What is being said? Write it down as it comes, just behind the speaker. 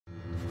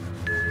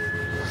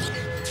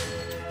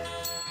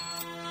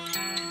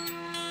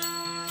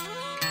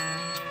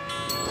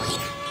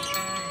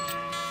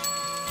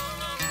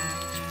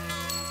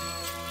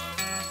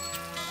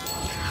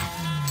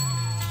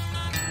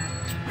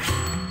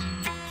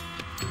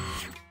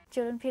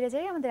চলুন ফিরে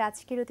যাই আমাদের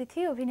আজকের অতিথি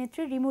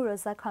অভিনেত্রী রিমু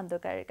রোজা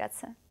খন্দকারের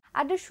কাছে।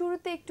 আড্ডার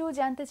শুরুতে একটু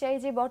জানতে চাই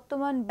যে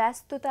বর্তমান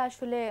ব্যস্ততা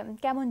আসলে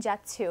কেমন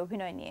যাচ্ছে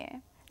অভিনয় নিয়ে।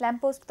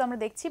 ল্যাম্পপোস্ট তো আমরা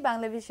দেখছি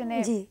বাংলাভিশনে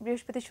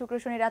বৃহস্পতি শুক্র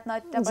শনি রাত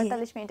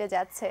 9:45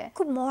 যাচ্ছে।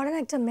 খুব মডার্ন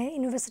একটা মেয়ে,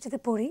 ইউনিভার্সিটিতে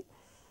পড়ি,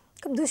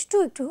 খুব দুষ্টু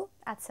একটু।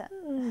 আচ্ছা,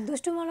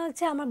 দুষ্টু মনে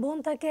হচ্ছে আমার বোন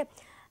থাকে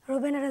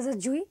রোবেনা রাজা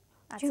জুই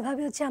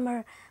ভাবি হচ্ছে আমার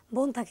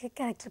বোন থাকে,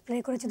 ক্যারেক্টার প্লে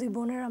করেছে, দুই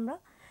বোনের আমরা।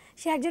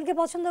 সে একজনকে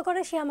পছন্দ করে,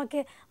 সে আমাকে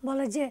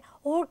বলে যে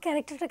ওর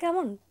ক্যারেক্টারটা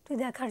কেমন, তুই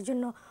দেখার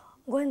জন্য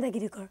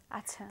গোয়েন্দাগিরি কর।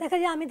 আচ্ছা, দেখা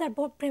যায় আমি তার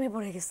প্রেমে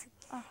পড়ে গেছি।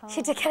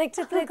 সেটা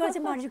ক্যারেক্টার প্লে করেছে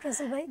মার্জিক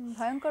রাসেল ভাই।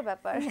 ভয়ঙ্কর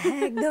ব্যাপার।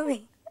 একদমই।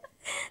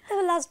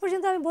 তবে লাস্ট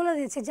পর্যন্ত আমি বলে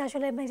দিয়েছি যে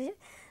আসলে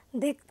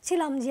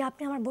দেখছিলাম যে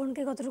আপনি আমার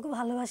বোনকে কতটুকু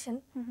ভালোবাসেন।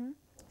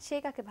 সে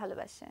কাকে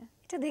ভালোবাসে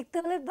এটা দেখতে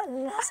হলে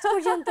লাস্ট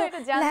পর্যন্ত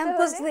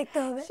ল্যাম্পপোস্ট দেখতে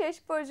হবে, শেষ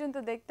পর্যন্ত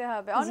দেখতে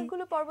হবে।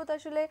 অনেকগুলো পর্ব তো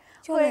আসলে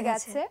হয়ে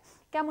গেছে,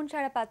 কেমন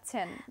সাড়া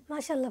পাচ্ছেন?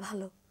 মাশাআল্লাহ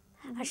ভালো।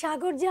 আর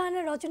সাগর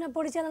জাহানের রচনা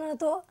পরিচালনা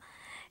তো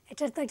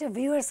এটার তো একটা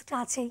ভিউয়ার্স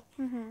আছেই,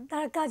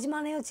 তার কাজ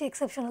মানে হচ্ছে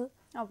এক্সেপশনাল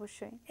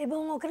অবশ্যই।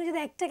 এবং ওখানে যদি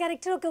একটা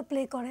ক্যারেক্টারও কেউ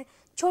প্লে করে,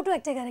 ছোট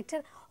একটা ক্যারেক্টার,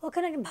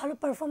 ওখানে একটা ভালো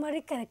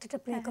পারফর্মারই ক্যারেক্টারটা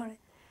প্লে করে।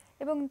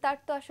 এবং তার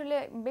তো আসলে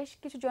বেশ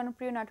কিছু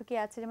জনপ্রিয় নাটকই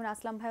আছে, যেমন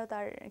আসলাম ভাইও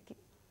তার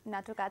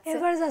নাটক আছে,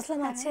 এভারেজ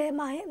আসলাম আছে,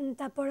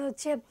 তারপরে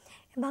হচ্ছে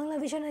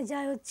বাংলাভিশনে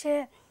যায় হচ্ছে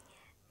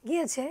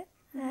গিয়েছে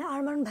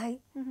আরমান ভাই,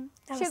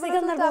 সেগুলো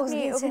তো আপনি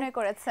অভিনয়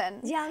করেছেন।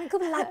 যে আমি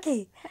খুব লাকি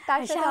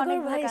তার সাথে অনেক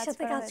ভাইয়ের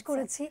সাথে কাজ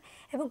করেছি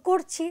এবং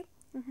করছি।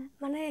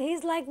 মানে he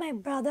is like my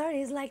brother,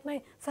 he is like my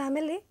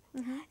family.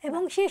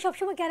 এবং সে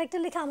সবসময় ক্যারেক্টার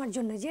লেখা আমার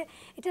জন্য, যে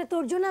এটা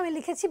তোর জন্য আমি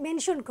লিখেছি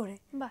মেনশন করে।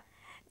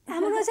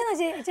 এমন হয়েছে না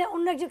যে এটা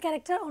অন্য একজন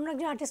ক্যারেক্টার অন্য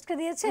একজন আর্টিস্টকে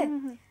দিয়েছে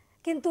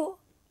কিন্তু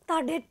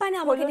তার ডেট পায়নি,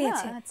 আমাকে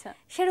নিয়েছে,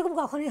 সেরকম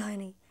কখনোই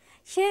হয়নি।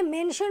 সে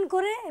মেনশন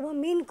করে এবং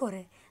মিন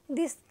করে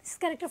দিস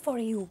ক্যারেক্টার ফর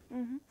ইউ।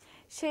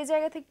 সেই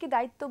জায়গা থেকে কি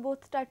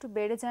দায়িত্ববোধটা একটু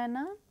বেড়ে যায়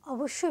না?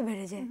 অবশ্যই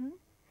বেড়ে যায়।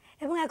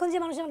 এবং এখন যে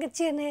মানুষ আমাকে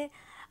চেনে,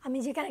 আমি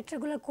যে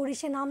ক্যারেক্টারগুলো করি,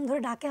 সে নাম ধরে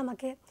ডাকে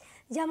আমাকে।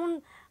 যেমন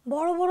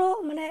বড় বড়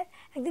মানে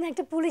একদিন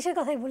একটা পুলিশের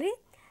কথাই বলি,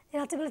 যে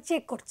রাত্রেবেলা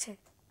চেক করছে,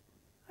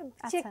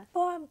 চেক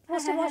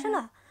পোস্টে বসে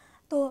না,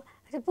 তো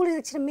একটা পুলিশ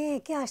দেখছিল মেয়ে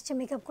কে আসছে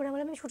মেকআপ করে,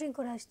 আমি শুটিং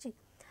করে আসছি।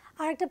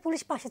 আর একটা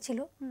পুলিশ পাশে ছিল,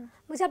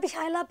 বলছে আপনি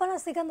শায়লা আপা না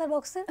সিকান্দার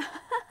বক্সের,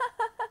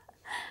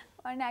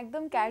 মানে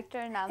একদম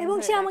ক্যারেক্টার নাম। এবং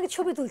সে আমাকে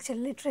ছবি তুলছে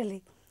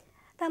লিটারালি।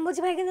 তা আমি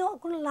বলছি ভাই কিন্তু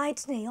কোনো লাইট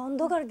নেই,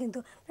 অন্ধকার, কিন্তু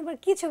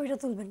কি ছবিটা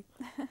তুলবেন?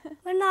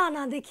 না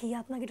না দেখি,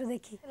 আপনাকে একটু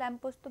দেখি।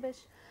 ল্যাম্পপোস্ট তো বেশ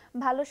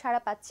ভালো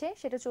সাড়া পাচ্ছে,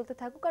 সেটা চলতে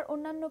থাকুক। আর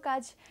অন্যান্য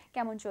কাজ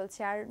কেমন চলছে?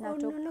 আর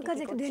নাটক, অন্যান্য কাজ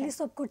একটা ডেইলি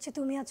সব করছি,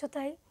 তুমি আছো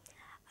তাই,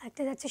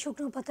 একটা যাচ্ছে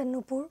শুকনো পাতার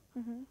নূপুর,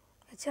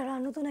 এছাড়া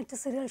নতুন একটা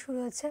সিরিয়াল শুরু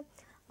হয়েছে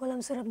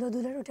গোলাম সরব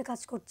দদুলের, ওটা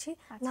কাজ করছি,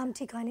 নাম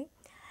ঠিক হয়নি।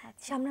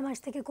 সামনের মাস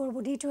থেকে করবো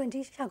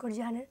D20 সাগর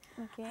জাহানের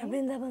আর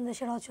বৃন্দাবন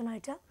দেশের রচনা।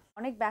 এটা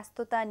অনেক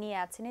ব্যস্ততা নিয়ে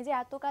আছেন, এই যে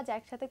এত কাজ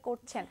একসাথে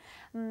করছেন,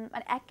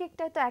 মানে এক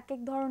একটা তো এক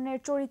এক ধরনের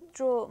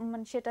চরিত্র,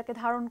 মানে সেটাকে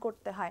ধারণ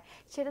করতে হয়,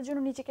 সেটার জন্য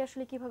নিজেকে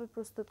আসলে কিভাবে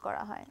প্রস্তুত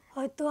করা হয়?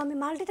 হয়তো আমি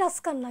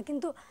মাল্টিটাস্কার না,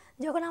 কিন্তু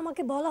যখন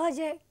আমাকে বলা হয়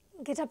যে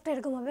গেট আপটা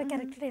এরকম হবে,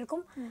 ক্যারেক্টারটা এরকম,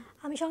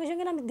 আমি সঙ্গে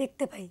সঙ্গে আমি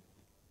দেখতে পাই।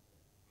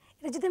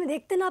 এটা যদি আমি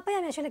দেখতে না পাই,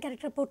 আমি আসলে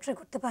ক্যারেক্টার পোর্ট্রে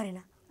করতে পারি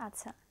না।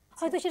 আচ্ছা,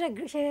 হয়তো সেটা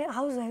সে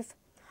হাউস ওয়াইফ,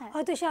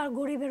 হয়তো সে আর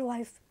গরিবের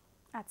ওয়াইফ,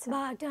 বা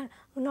একটা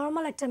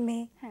নর্মাল একটা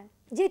মেয়ে,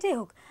 যেটাই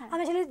হোক,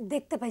 আমি আসলে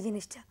দেখতে পাই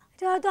জিনিসটা।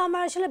 এটা হয়তো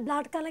আমার আসলে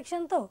ব্লাড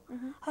কানেকশন, তো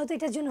হয়তো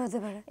এটার জন্য হতে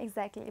পারে।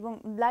 এক্স্যাক্টলি। এবং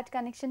ব্লাড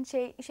কানেকশন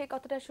সেই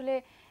কথাটা আসলে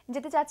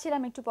যেতে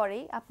চাচ্ছিলাম একটু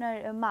পরেই। আপনার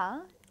মা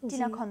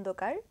টিনা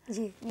খন্দকার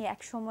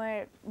এক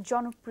সময়ের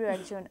জনপ্রিয়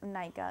একজন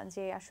নায়িকা,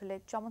 যে আসলে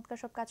চমৎকার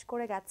সব কাজ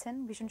করে গেছেন,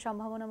 ভীষণ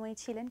সম্ভাবনাময়ী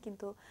ছিলেন,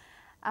 কিন্তু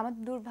আমার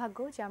দুর্ভাগ্য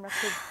যে আমরা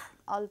খুব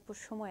অল্প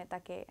সময়ে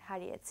তাকে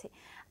হারিয়েছি।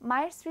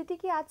 মায়ের স্মৃতি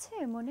কি আছে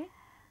মনে?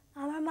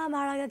 আমার মা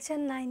মারা গেছেন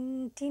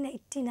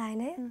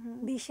 1989-এ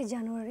 20শে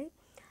জানুয়ারি,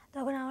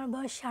 তখন আমার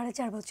বয়স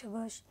 4.5 বছর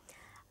বয়স।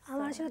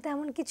 আমার আসলে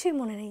তেমন কিছুই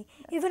মনে নেই,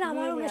 ইভেন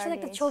আমার ওনার সাথে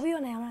একটা ছবিও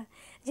নেই। আমার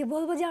যে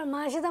বলবো যে আমার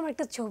মায়ের সাথে আমার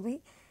একটা ছবি,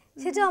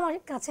 সেটাও আমার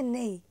কাছে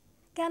নেই।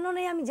 কেন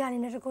নেই আমি জানি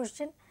না, এটা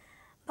কোশ্চেন।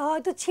 বা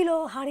হয়তো ছিল,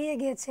 হারিয়ে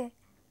গিয়েছে,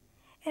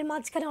 এর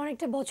মাঝখানে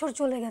অনেকটা বছর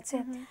চলে গেছে।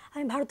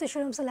 আমি ভারতের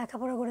শোরুমসে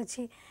লেখাপড়া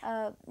করেছি।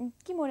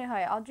 কি মনে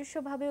হয়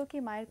অদৃশ্যভাবেও কি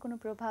মায়ের কোনো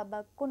প্রভাব, বা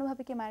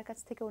কোনোভাবে কি মায়ের কাছ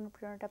থেকে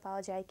অনুপ্রেরণাটা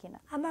পাওয়া যায় কিনা?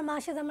 আমার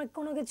মার সাথে আমার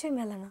কোনো কিছুই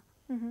মেলে না,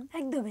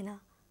 একদমই না।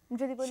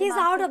 যদি বলি she is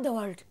out of the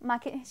world.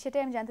 মাকে,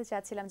 সেটাই আমি জানতে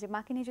চাচ্ছিলাম যে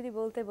মাকে নিয়ে যদি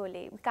বলতে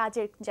বলি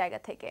কাজের জায়গা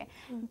থেকে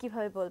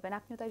কিভাবে বলবেন?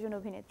 আপনিও তো একজন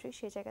অভিনেত্রী,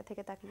 সেই জায়গা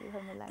থেকে তাকে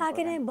কিভাবে মূল্যায়ন করবেন?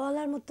 তাকে নিয়ে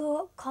বলার মতো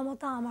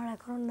ক্ষমতা আমার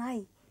এখনো নাই।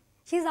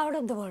 She is out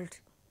of the world.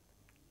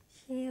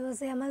 She was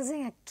A amazing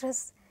actress,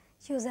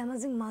 she was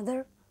amazing mother,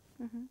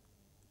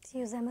 she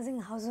was amazing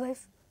housewife.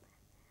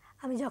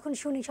 আমি যখন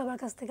শুনি সবার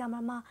কাছ থেকে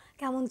আমার মা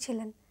কেমন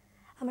ছিলেন,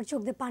 আমার চোখ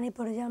দিয়ে পানি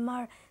পড়ে যায়।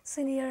 আমার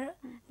সিনিয়র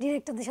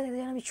ডিরেক্টরদের সাথে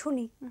যখন আমি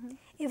শুনি,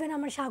 ইভেন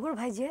আমার সাগর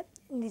ভাই যে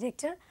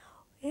director,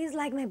 he is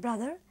like my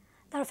brother,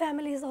 তার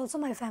family is also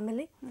my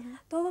family.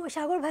 তো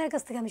সাগর ভাইয়ের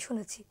কাছ থেকে আমি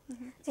শুনেছি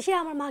যে সে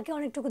আমার মাকে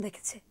অনেকটুকু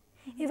দেখেছে।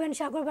 ইভেন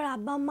সাগর ভাইয়ের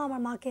আব্বা আম্মা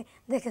আমার মাকে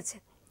দেখেছে,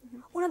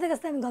 ওনাদের কাছ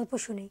থেকে আমি গল্প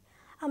শুনি।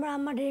 আমার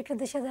আম্মা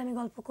ডিরেক্টরদের সাথে আমি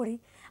গল্প করি,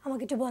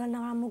 আমাকে একটু বলেন না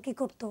আমার আম্মু কী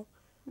করতো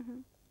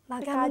বা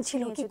কেমন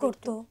ছিল, কী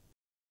করতো।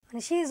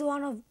 মানে শি ইজ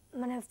ওয়ান অফ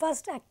মানে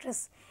ফার্স্ট অ্যাক্ট্রেস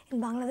ইন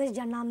বাংলাদেশ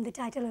যার নাম দিয়ে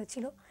টাইটেল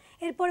হয়েছিল।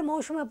 এরপরে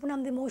মৌসুমী আপুর নাম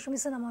দিয়ে মৌসুমী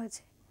সিনেমা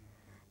হয়েছে,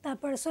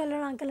 তারপরে সোহেল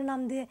রানা আঙ্কেলের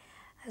নাম দিয়ে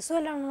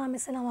সোহেল রানা নামে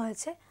সিনেমা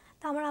হয়েছে।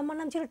 তো আমার আম্মার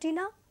নাম ছিল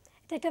টিনা।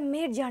 এটা একটা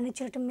মেয়ের জার্নি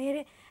ছিল, একটা মেয়ের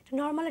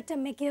নর্মাল একটা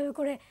মেয়ে কীভাবে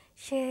করে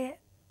সে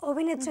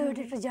অভিনেত্রী হয়ে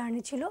একটা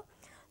জার্নি ছিল।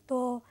 তো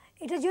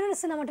এটার জন্য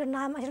সিনেমাটার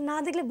নাম আসলে না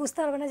দেখলে বুঝতে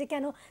পারবে না যে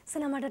কেন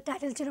সিনেমাটার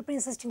টাইটেল ছিল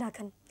princess Tina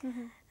Khan.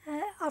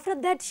 After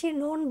that she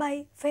known by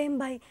fame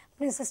by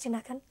princess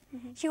Tina Khan.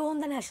 She won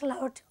the national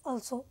award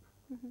also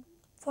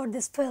for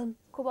this film.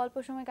 খুব অল্প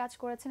সময় কাজ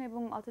করেছেন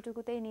এবং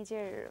অতটুকুতেই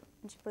নিজের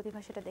যে প্রতিভা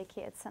সেটা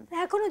দেখিয়েছেন।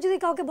 এখনও যদি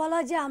কাউকে বলা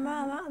হয় যে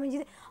আমি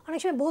যদি অনেক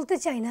সময় বলতে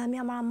চাই না আমি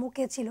আমার আম্মু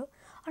কে ছিল,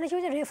 অনেক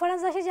সময় যে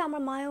রেফারেন্স আসে যে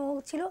আমার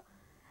মাও ছিল,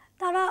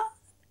 তারা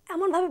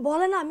এমনভাবে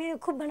বলে না, আমি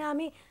খুব মানে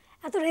আমি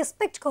এত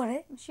রেসপেক্ট করে।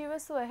 She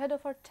was so ahead of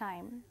her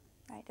time,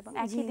 right? এবং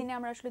একই দিনে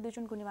আমরা আসলে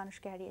দুজন গুণী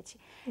মানুষকে হারিয়েছি।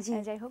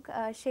 যাই হোক,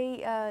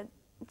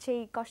 সেই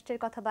কষ্টের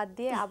কথা বাদ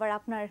দিয়ে আবার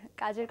আপনার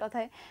কাজের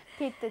কথায়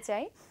ফিরতে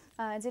চাই।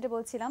 যেটা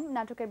বলছিলাম,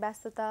 নাটকের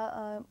ব্যস্ততা,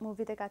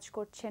 মুভিতে কাজ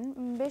করছেন,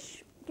 বেশ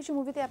কিছু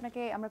মুভিতে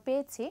আপনাকে আমরা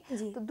পেয়েছি।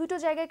 তো দুটো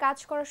জায়গায় কাজ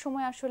করার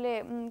সময় আসলে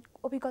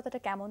অভিজ্ঞতাটা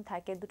কেমন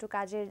থাকে? দুটো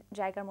কাজের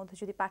জায়গার মধ্যে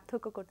যদি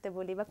পার্থক্য করতে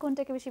বলি, বা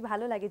কোনটাকে বেশি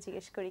ভালো লাগে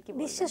জিজ্ঞেস করি, কি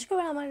বলবেন? বিশ্বাস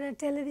করবেন আমার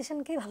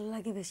টেলিভিশনকেই ভালো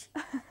লাগে বেশি।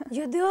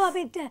 যদিও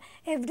আমি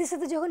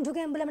এফডিসিতে যখন ঢুকে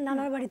আমি বলে আমি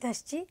নানার বাড়িতে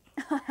আসছি,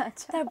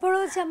 তারপরে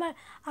হচ্ছে আমার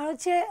আর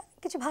হচ্ছে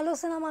কিছু ভালো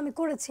সিনেমা আমি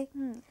করেছি।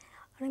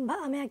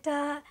 আমি একটা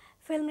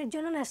ফিল্মের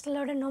জন্য ন্যাশনাল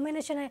অ্যাওয়ার্ডের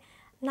নমিনেশনে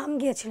নাম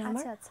গিয়েছিল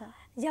আমার।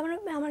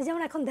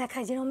 যেমন এখন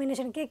দেখায় যে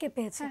নমিনেশন কে কে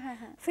পেয়েছে,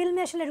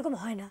 ফিল্মে আসলে এরকম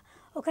হয় না।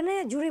 ওখানে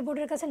জুরি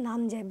বোর্ডের কাছে নাম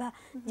যায় বা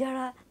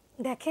যারা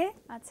দেখে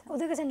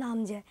ওদের কাছে নাম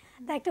যায়।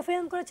 তা একটা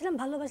ফিল্ম করেছিলাম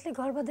ভালোবাসলে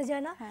ঘর বাঁধা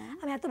যায় না,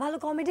 আমি এত ভালো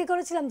কমেডি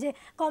করেছিলাম যে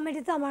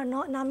কমেডিতে আমার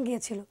নাম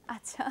গিয়েছিল।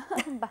 আচ্ছা,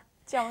 বাহ,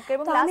 চমৎকার।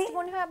 এবং লাস্ট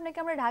মনে হয় আপনাকে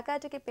আমরা ঢাকা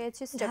থেকে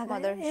পেয়েছি স্টেপ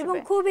মাদার হিসেবে, এবং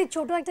খুবই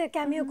ছোট একটা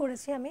ক্যামিও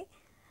করেছি আমি।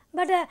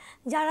 বাট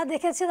যারা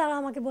দেখেছে তারা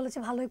আমাকে বলেছে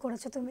ভালোই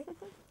করেছো তুমি।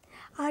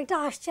 আর একটা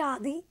আসছে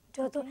আদি,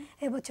 যত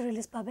এবছর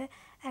রিলিজ পাবে।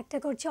 একটা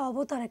করছে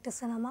অবতার, একটা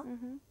সিনেমা,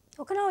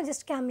 ওখানেও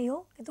জাস্ট ক্যামিও,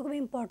 কিন্তু খুব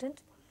ইম্পর্টেন্ট।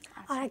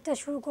 আর একটা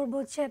শুরু করবো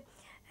হচ্ছে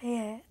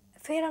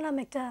ফেরা নাম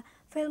একটা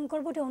ফিল্ম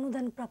করবো, এটা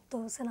অনুদানপ্রাপ্ত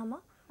সিনেমা।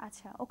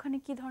 আচ্ছা, ওখানে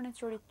কি ধরনের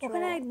চরিত্র?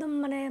 ওখানে একদম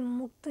মানে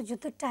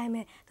মুক্তিযুদ্ধের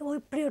টাইমে তো ওই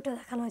প্রিয়টা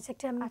দেখানো হয়েছে।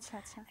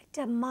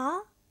 একটা মা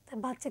তার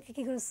বাচ্চাকে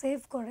কি করে সেভ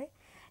করে,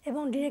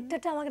 এবং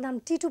ডিরেক্টরটা আমাকে নাম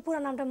টিটু, পুরো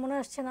নামটা মনে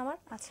আসছে না আমার।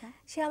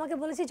 সে আমাকে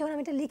বলেছে যখন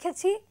আমি এটা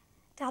লিখেছি,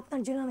 এটা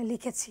আপনার জন্য আমি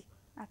লিখেছি।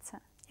 আচ্ছা,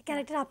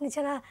 ক্যারেক্টার আপনি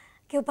ছাড়া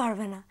কেউ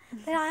পারবে না।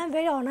 তাই I am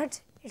very honoured,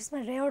 it's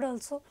my reward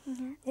also,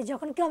 যে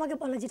যখন কেউ আমাকে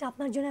বলে যেটা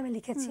আপনার জন্য আমি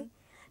লিখেছি।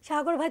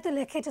 সাগর ভাই তো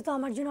লেখে, এটা তো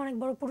আমার জন্য অনেক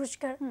বড়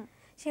পুরস্কার।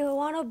 সে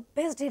one of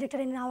best director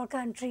in our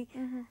country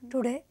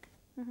today,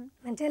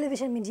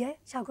 television মিডিয়ায়,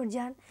 সাগর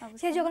জান।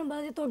 সে যখন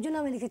বলে যে তোর জন্য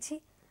আমি লিখেছি,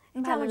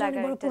 এটা আমার জন্য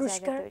বড়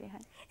পুরস্কার।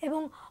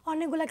 এবং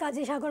অনেকগুলো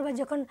কাজে সাগর ভাই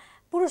যখন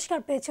পুরস্কার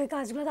পেয়েছে, ওই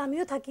কাজগুলোতে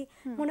আমিও থাকি,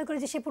 মনে করি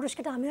যে সেই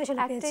পুরস্কারটা আমিও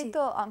আসলে পেয়েছি।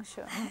 তো অংশ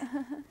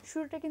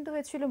শুরুটা কিন্তু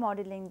হয়েছিল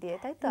মডেলিং দিয়ে,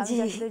 তাই তো? আমি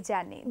যতদূর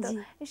জানি,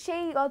 তো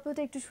সেই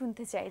গল্পটা একটু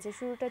শুনতে চাই, যে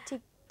শুরুটা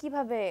ঠিক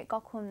কিভাবে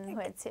কখন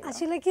হয়েছে?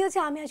 আসলে কি হচ্ছে,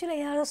 আমি আসলে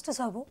এয়ার হোস্টেস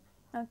হব।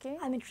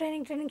 আমি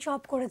ট্রেনিং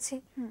সব করেছি,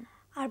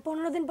 আর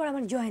 15 দিন পর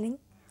আমার জয়েনিং।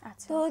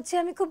 তো হচ্ছে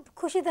আমি খুব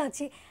খুশিতে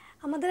আছি।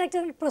 আমাদের একটা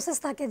প্রসেস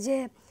থাকে যে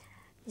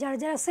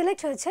যারা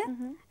সিলেক্ট হয়েছে,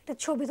 একটা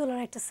ছবি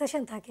তোলার একটা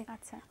সেশন থাকে,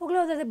 ওগুলো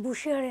ওদের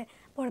বুশিয়ারে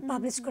পরে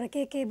পাবলিশ করে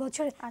কে কে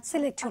বছরে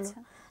সিলেক্ট হলো।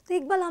 তো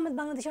ইকবাল আহমেদ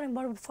বাংলাদেশের অনেক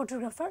বড়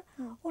ফটোগ্রাফার,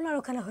 ওনার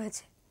ওখানে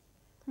হয়েছে।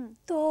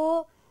 তো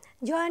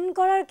জয়েন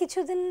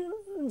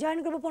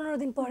করবো 15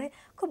 দিন পরে।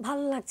 খুব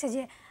ভালো লাগছে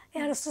যে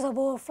এয়ার হোস্টেস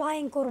হবো,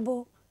 ফ্লাইং করবো,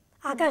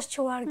 আকাশ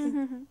ছোঁয়া আর কি।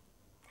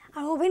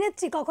 আর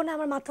অভিনেত্রী কখনো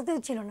আমার মাথাতেও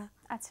ছিল না।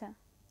 আচ্ছা,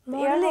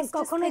 মডেলিং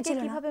কখনোই ছিল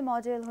না। কিভাবে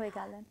মডেল হয়ে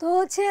গেলেন? তো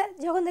হচ্ছে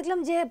যখন দেখলাম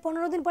যে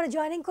 15 দিন পরে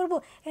জয়েনিং করব,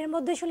 এর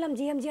মধ্যে শুনলাম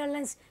জিএমজি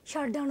এয়ারলাইন্স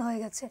শাটডাউন হয়ে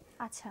গেছে।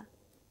 আচ্ছা,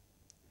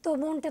 তো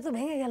মনটা তো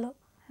ভেঙে গেল।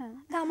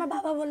 তা আমার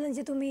বাবা বললেন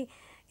যে তুমি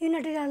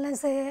ইউনাইটেড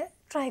এয়ারলাইন্সে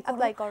ট্রাই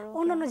করো,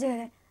 অন্যান্য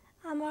জায়গায়।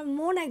 আমার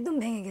মন একদম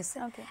ভেঙে গেছে।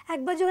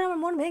 একবার যখন আমার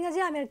মন ভেঙে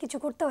যায়, আমি আর কিছু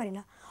করতে পারি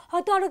না।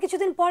 হয়তো আরও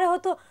কিছুদিন পরে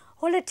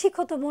হলে ঠিক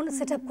হতো, মন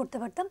সেট আপ করতে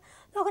পারতাম।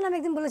 তখন আমি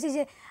একদিন বলেছি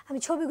যে আমি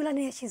ছবিগুলো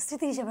নিয়ে এসেছি,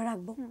 স্মৃতি হিসেবে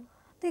রাখবো।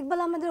 তো ইকবাল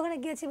আহমেদের ওখানে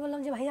গিয়েছি, বললাম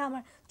যে ভাইয়া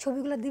আমার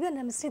ছবিগুলো দিবেন,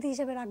 আমি স্মৃতি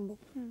হিসেবে রাখবো।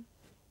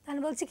 আমি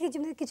বলছি কি,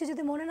 কিছু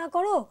যদি মনে না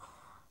করো,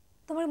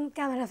 তোমার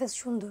ক্যামেরা ফেস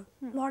সুন্দর,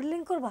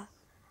 মডেলিং করবা?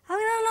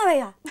 আমি না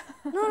ভাইয়া,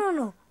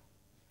 নো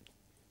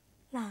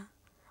না,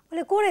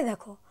 বলে করে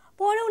দেখো।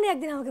 পরে উনি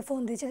একদিন আমাকে ফোন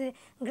দিয়েছে যে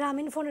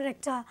গ্রামীণ ফোনের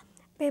একটা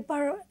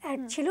পেপার অ্যাড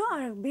ছিল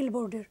আর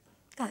বিলবোর্ডের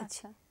কাজ,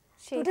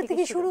 ওটা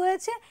থেকে শুরু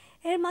হয়েছে।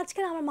 এর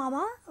মাঝখানে আমার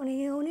মামা,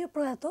 উনিও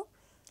প্রয়াত,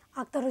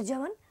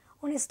 আখতারুজ্জামান,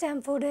 উনি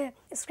স্ট্যামফোর্ডে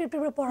স্ক্রিপ্টের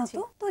উপরে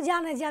পড়াতো। তো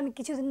জানে যে আমি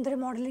কিছুদিন ধরে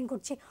মডেলিং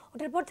করছি।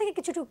 ওটার পর থেকে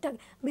কিছু টুকটাক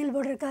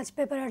বিলবোর্ডের কাজ,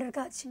 পেপার অ্যাডের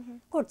কাজ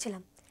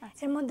করছিলাম।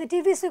 এর মধ্যে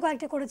টিভিসি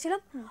কয়েকটা করেছিলাম।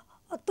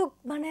 অত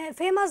মানে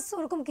ফেমাস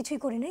ওরকম কিছুই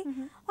করি নাই,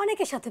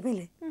 অনেকের সাথে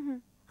মিলে।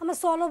 আমার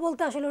সলো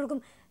বলতে আসলে ওরকম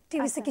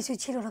টিভিসি কিছুই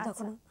ছিল না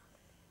তখনও।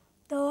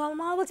 তো আমার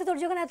মা বলছে তোর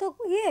যখন এত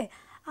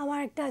আমার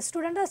একটা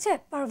স্টুডেন্ট আছে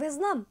পারভেজ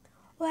নাম,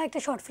 ও একটা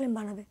শর্ট ফিল্ম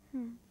বানাবে,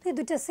 তুই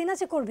 2টা সিন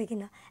আছে, করবি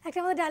কিনা? একটা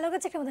আমাদের ডায়লগ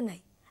আছে, একটা আমাদের নাই।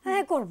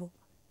 হ্যাঁ করবো।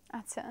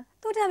 আচ্ছা।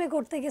 তো ওটা আমি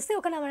করতে গেছি,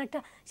 ওখানে আমার একটা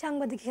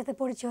সাংবাদিকের সাথে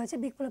পরিচয় হয়েছে,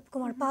 বিপ্লব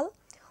কুমার পাল,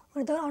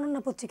 উনি তো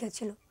অনন্যা পত্রিকায়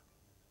ছিল।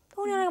 তো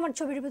উনি অনেক আমার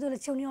ছবি টবি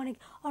তুলেছে, উনি অনেক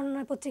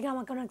অনন্যা পত্রিকায়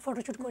আমাকে অনেক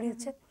ফটোশ্যুট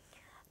করিয়েছে।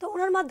 তো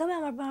ওনার মাধ্যমে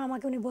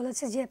আমাকে উনি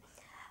বলেছে যে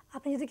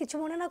আপনি যদি কিছু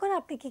মনে না করেন,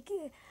 আপনি কি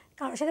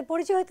কারোর সাথে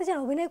পরিচয় হতে চান,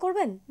 অভিনয়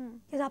করবেন,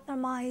 কিন্তু আপনার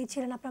মা এই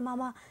ছিলেন, আপনার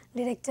মামা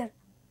ডিরেক্টর।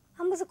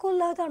 আমি বলছি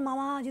করলে হয়তো, আর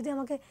মামা যদি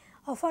আমাকে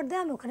অফার দেয়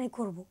আমি ওখানেই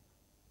করব।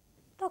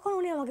 তখন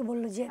উনি আমাকে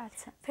বললো যে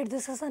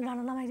ফেরদৌস হাসান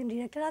রানা নামে একজন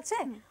ডিরেক্টর আছে,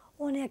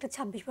 উনি একটা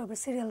 26 পর্বের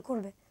সিরিয়াল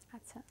করবে,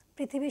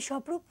 পৃথিবীর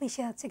সব রূপ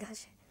মিশে আছে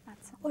ঘাসে।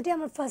 ওটাই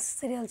আমার ফার্স্ট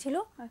সিরিয়াল ছিল।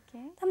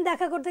 আমি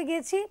দেখা করতে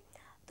গিয়েছি,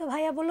 তো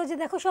ভাইয়া বললো যে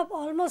দেখো সব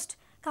অলমোস্ট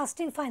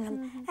কাস্টিং ফাইনাল,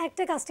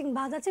 একটা কাস্টিং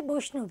বাদ আছে,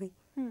 বৈষ্ণবী।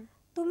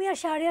 তুমি আর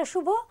শাহরিয়ার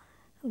শুভ,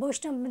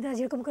 বৈষ্ণবীরা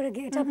যেরকম করে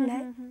গেট আপ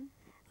নেয়,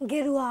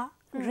 গেরুয়া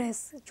ড্রেস,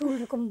 চুল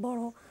এরকম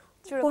বড়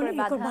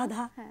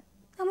বাঁধা,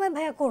 আমি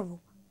ভাইয়া করবো।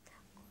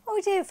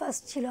 ওইটাই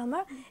ফার্স্ট ছিল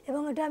আমার,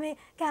 এবং ওটা আমি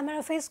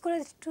ক্যামেরা ফেস করে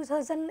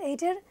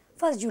 2008-এর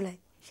 1 জুলাই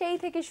সেই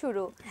থেকে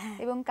শুরু।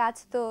 এবং কাজ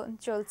তো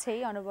চলছেই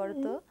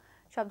অনবরত,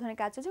 সব ধরনের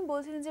কাজ চলছে।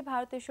 বলছিলেন যে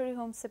ভারতেশ্বরী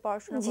হোমসে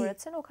পড়াশোনা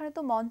করেছেন, ওখানে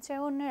তো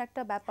মঞ্চায়নের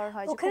একটা ব্যাপার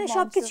হয়, ওখানে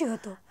সবকিছু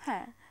হতো।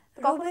 হ্যাঁ,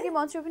 কখনো কি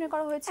মঞ্চে অভিনয়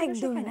করা হয়েছিল?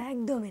 একদমই না,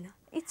 একদমই না,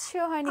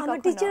 ইচ্ছেও হয়নি কখনো। আমার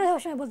টিচাররা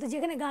সবসময় বলতো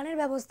যেখানে গানের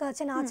ব্যবস্থা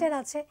আছে, নাচের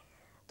আছে,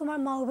 তোমার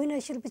মা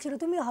অভিনয় শিল্পী ছিল,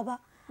 তুমি হবা।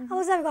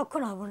 আমি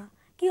কখনো হব না।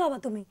 কি হবা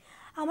তুমি?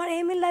 আমার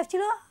এম ইন লাইফ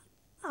ছিল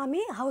আমি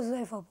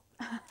হাউসওয়াইফ হব,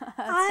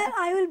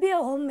 I will be a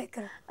home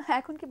maker.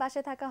 এখন কি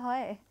বাসায় থাকা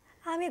হয়?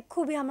 আমি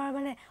খুবই, আমার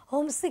মানে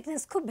হোম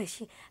সিকনেস খুব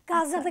বেশি,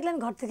 কাজ না থাকলে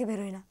আমি ঘর থেকে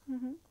বেরোই না।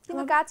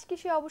 কিন্তু কাজ কি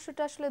সে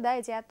অবশ্যটা আসলে দেয়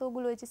যে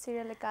এতগুলো এই যে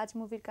সিরিয়ালের কাজ,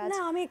 মুভির কাজ? না,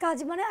 আমি কাজ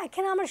মানে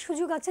এখানে আমার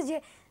সুযোগ আছে যে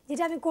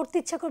যেটা আমি করতে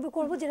ইচ্ছা করবো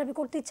করবো, যেটা আমি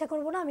করতে ইচ্ছা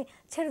করবো না আমি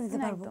ছেড়ে দিতে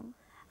পারবো।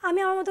 আমি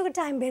আমার মতো করে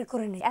টাইম বের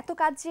করে নিই। এত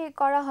কাজ যে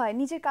করা হয়,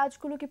 নিজের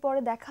কাজগুলো কি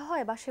পরে দেখা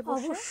হয় বাসায়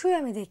বসে? অবশ্যই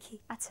আমি দেখি।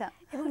 আচ্ছা।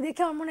 এবং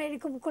দেখে আমার মনে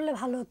এরকম করলে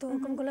ভালো হতো,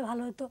 এরকম করলে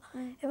ভালো হতো।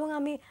 এবং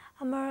আমি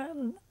আমার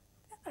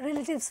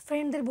রিলেটিভস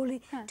ফ্রেন্ডদের বলি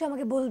তুই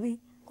আমাকে বলবি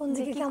কোন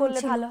দিকে কি করলে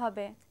ভালো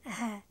হবে।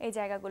 হ্যাঁ, এই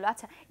জায়গাগুলো।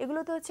 আচ্ছা, এগুলো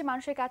তো হচ্ছে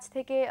মানুষের কাছ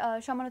থেকে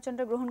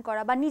সমালোচনাটা গ্রহণ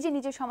করা বা নিজে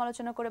নিজে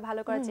সমালোচনা করে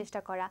ভালো করার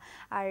চেষ্টা করা।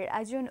 আর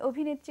একজন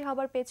অভিনেত্রী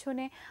হবার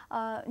পেছনে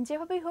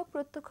যেভাবেই হোক,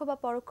 প্রত্যক্ষ বা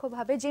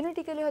পরোক্ষভাবে,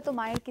 জেনেটিক্যালি হয়তো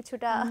মায়ের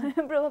কিছুটা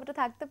প্রভাবটা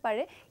থাকতে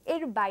পারে।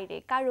 এর বাইরে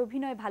কার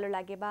অভিনয় ভালো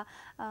লাগে বা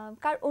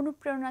কার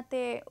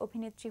অনুপ্রেরণাতে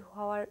অভিনেত্রী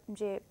হওয়ার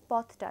যে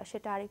পথটা,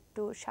 সেটা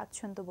আরেকটু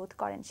স্বাচ্ছন্দ্য বোধ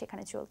করেন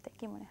সেখানে চলতে,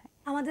 কি মনে হয়?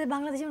 আমাদের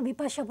বাংলাদেশে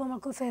বিপাশা আপু আমার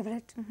খুব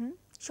ফেভারিট,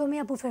 শমী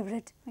আপু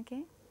ফেভারিট। ওকে।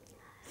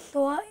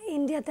 তো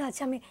ইন্ডিয়াতে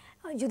আছে, আমি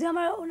যদিও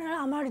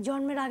আমার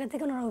জন্মের আগে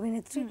থেকে ওনার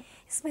অভিনেত্রী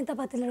স্মিতা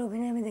পাতিলের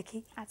অভিনয় আমি দেখি।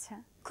 আচ্ছা,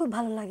 খুব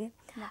ভালো লাগে।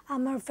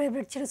 আমার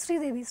ফেভারিট ছিল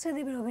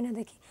শ্রীদেবীর অভিনয়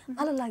দেখি,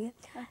 ভালো লাগে।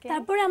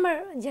 তারপরে আমার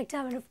যে একটা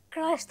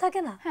ক্রাশ থাকে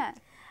না,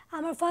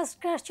 আমার ফার্স্ট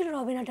ক্রাশ ছিল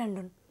রবিনা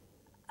ট্যান্ডন।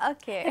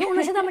 ওকে।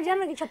 ওনার সাথে আমার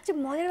জানো কি সবচেয়ে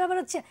মজার ব্যাপার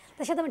হচ্ছে,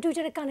 তার সাথে আমার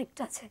টুইটারে কানেক্ট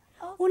আছে।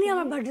 উনি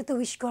আমার বার্থডেতে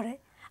উইশ করে,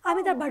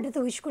 আমি তার বার্থডেতে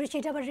উইশ করি,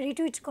 সেটা আবার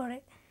রিটুইট করে।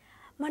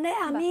 মানে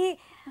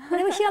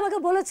সে আমাকে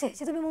বলেছে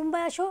যে তুমি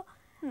মুম্বাই আসো,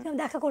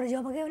 দেখা করে যাও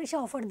আমাকে, সে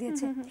অফার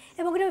দিয়েছে।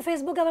 এবং আমি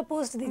ফেসবুকে আবার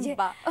পোস্ট দিই যে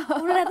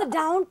ওনারা এত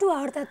ডাউন টু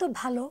আর্থ, এত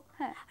ভালো।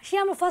 সে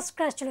আমার ফার্স্ট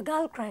ক্রাশ ছিল,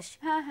 গার্ল ক্রাশ।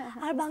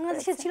 আর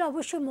বাংলাদেশে ছিল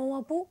অবশ্যই মৌ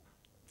আপু,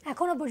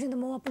 এখনো পর্যন্ত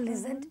মৌ আপু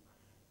লিজেন্ড।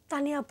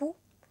 তানিয়া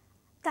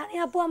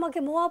আপু আমাকে,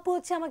 মৌ আপু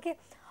হচ্ছে আমাকে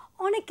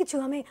অনেক কিছু,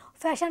 আমি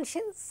ফ্যাশন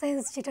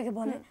সেন্স যেটাকে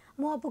বলে,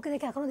 মৌ আপুকে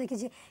দেখে এখনো দেখি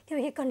যে কেউ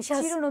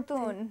কনশিয়াস,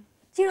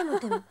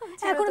 চিরনতুন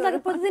এখনো তাকে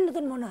প্রতিদিন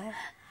নতুন মনে হয়।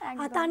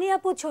 আর তানিয়া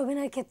আপু হচ্ছে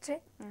অভিনয়ের ক্ষেত্রে,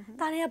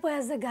 তানিয়া আপু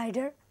as a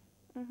গাইডার,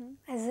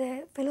 as a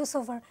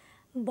philosopher,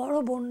 বড়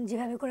বোন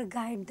যেভাবে করে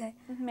গাইড দেয়,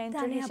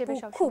 তানিয়া আপু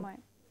খুব,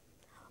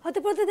 হয়তো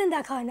প্রতিদিন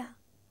দেখা হয় না,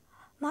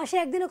 মাসে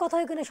একদিনও কথা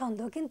হয় কিনা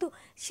সন্দেহ, কিন্তু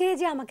সে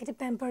যে আমাকে যে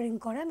প্যাম্পারিং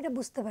করে আমি এটা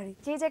বুঝতে পারি।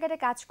 যে জায়গাটা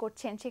কাজ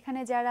করছেন সেখানে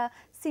যারা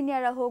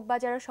সিনিয়ররা হোক বা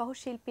যারা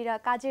সহশিল্পীরা,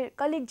 কাজের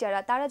কলিগ যারা,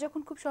 তারা যখন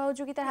খুব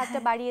সহযোগিতার হাতটা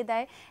বাড়িয়ে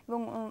দেয় এবং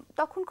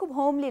তখন খুব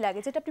হোমলি লাগে,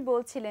 যেটা আপনি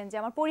বলছিলেন যে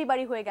আমার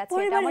পরিবারই হয়ে গেছে,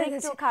 এটা আমার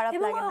একটু খারাপ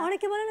লাগে না?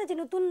 অনেকে বলে না যে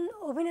নতুন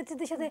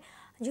অভিনেত্রীদের সাথে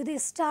যদি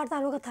স্টার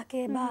তারকা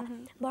থাকে বা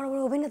বড়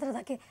বড় অভিনেতারা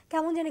থাকে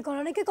কেমন জানি করে,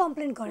 অনেকে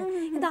কমপ্লেন করে,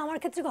 কিন্তু আমার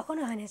ক্ষেত্রে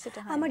কখনো হয়নি।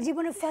 আমার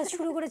জীবনে ফার্স্ট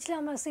শুরু করেছিলাম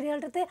আমার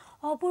সিরিয়ালটাতে,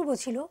 অপূর্ব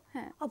ছিল,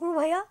 অপূর্ব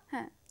ভাইয়া,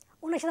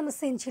 ওনার সাথে আমার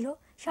সিন ছিল,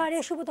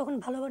 শাহরিয়ার শুভ তখন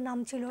ভালো নাম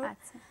ছিল।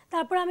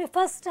 তারপরে আমি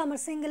ফার্স্ট আমার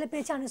সিঙ্গেলে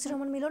পেয়েছি আনিসুর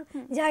রহমান মিলন,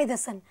 জাহিদ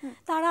হাসান।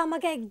 তারা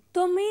আমাকে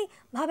একদমই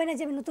ভাবে না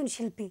যে আমি নতুন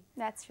শিল্পী,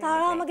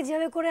 তারা আমাকে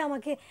যেভাবে করে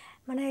আমাকে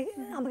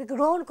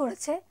গ্রহণ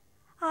করেছে,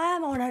 I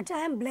am honoured,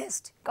 I am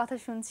blessed. কথা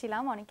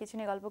শুনছিলাম, অনেক কিছু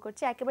নিয়ে গল্প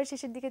করছি, একেবারে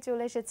শেষের দিকে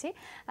চলে এসেছি।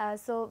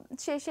 সো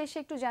শেষে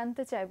একটু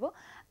জানতে চাইবো,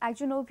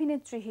 একজন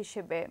অভিনেত্রী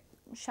হিসেবে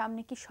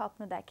সামনে কি স্বপ্ন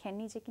দেখেন,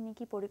 নিজেকে নিয়ে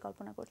কি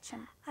পরিকল্পনা করছেন?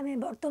 আমি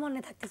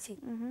বর্তমানে থাকতেছি,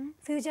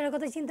 ফিউচারের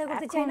কথা চিন্তা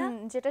করতে চাই না,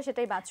 যেটা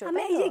সেটাই বাঁচো।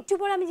 আমি একটু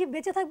পরে আমি যে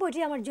বেঁচে থাকবো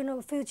এটাই আমার জন্য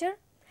ফিউচার।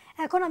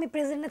 এখন আমি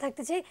প্রেজেন্টে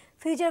থাকতে চাই,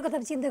 ফিউচারের কথা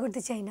চিন্তা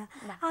করতে চাই না।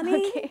 আমি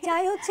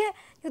চাই হচ্ছে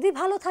যদি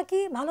ভালো থাকি,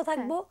 ভালো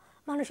থাকবো,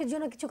 মানুষের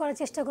জন্য কিছু করার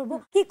চেষ্টা করব,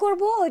 কি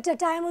করব ওইটা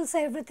টাইম উইল সে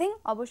এভরিথিং।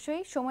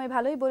 অবশ্যই সময়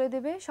ভালোই বলে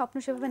দেবে, স্বপ্ন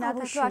সেভাবে না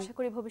থাকলেও আশা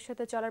করি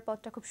ভবিষ্যতে চলার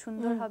পথটা খুব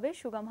সুন্দর হবে,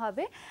 সুগম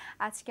হবে।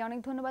 আজকে অনেক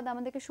ধন্যবাদ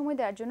আমাদেরকে সময়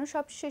দেওয়ার জন্য।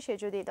 সবশেষে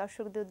যদি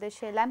দর্শকদের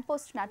উদ্দেশ্যে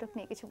ল্যাম্পপোস্ট নাটক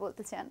নিয়ে কিছু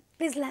বলতে চান?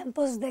 প্লিজ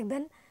ল্যাম্পপোস্ট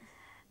দেখবেন,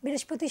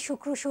 বৃহস্পতি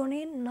শুক্র শনি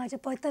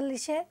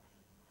 9:45-এ।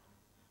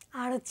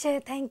 আর হচ্ছে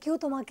থ্যাংক ইউ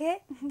তোমাকে,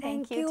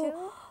 থ্যাংক ইউ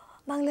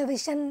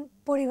বাংলাভিশন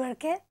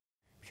পরিবারকে।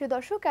 প্রিয়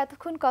দর্শক,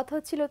 এতক্ষণ কথা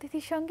হচ্ছিল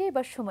অতিথির সঙ্গে,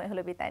 এবার সময়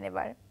হলো বিদায়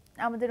নেবার।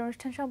 আমাদের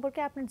অনুষ্ঠান সম্পর্কে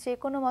আপনার যে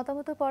কোনো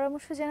মতামত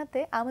পরামর্শ জানাতে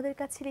আমাদের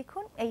কাছে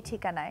লিখুন এই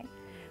ঠিকানায়।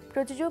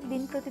 প্রযোজক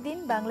দিন প্রতিদিন,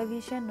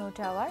 বাংলাভিশন নো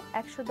টাওয়ার,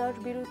 110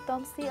 বীর উত্তম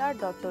CR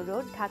Dutta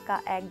road, Dhaka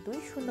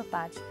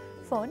 1205।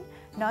 Phone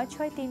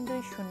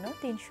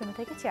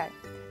 96320303-4।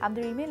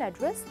 আমাদের ইমেল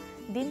অ্যাড্রেস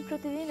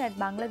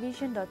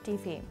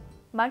dinprotidin@banglavision.tv।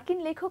 মার্কিন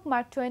লেখক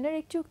মার্ক টোয়েনের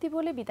একটি উক্তি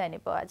বলে বিদায়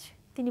নেব আজ।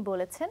 তিনি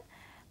বলেছেন,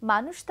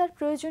 মানুষ তার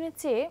প্রয়োজনের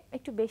চেয়ে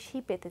একটু বেশি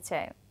পেতে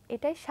চায়,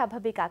 এটাই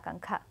স্বাভাবিক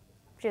আকাঙ্ক্ষা।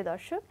 প্রিয়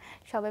দর্শক,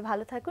 সবাই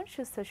ভালো থাকুন,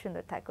 সুস্থ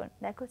সুন্দর থাকুন।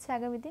 দেখা হচ্ছে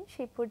আগামী দিন।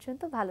 সেই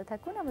পর্যন্ত ভালো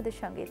থাকুন, আমাদের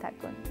সঙ্গেই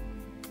থাকুন।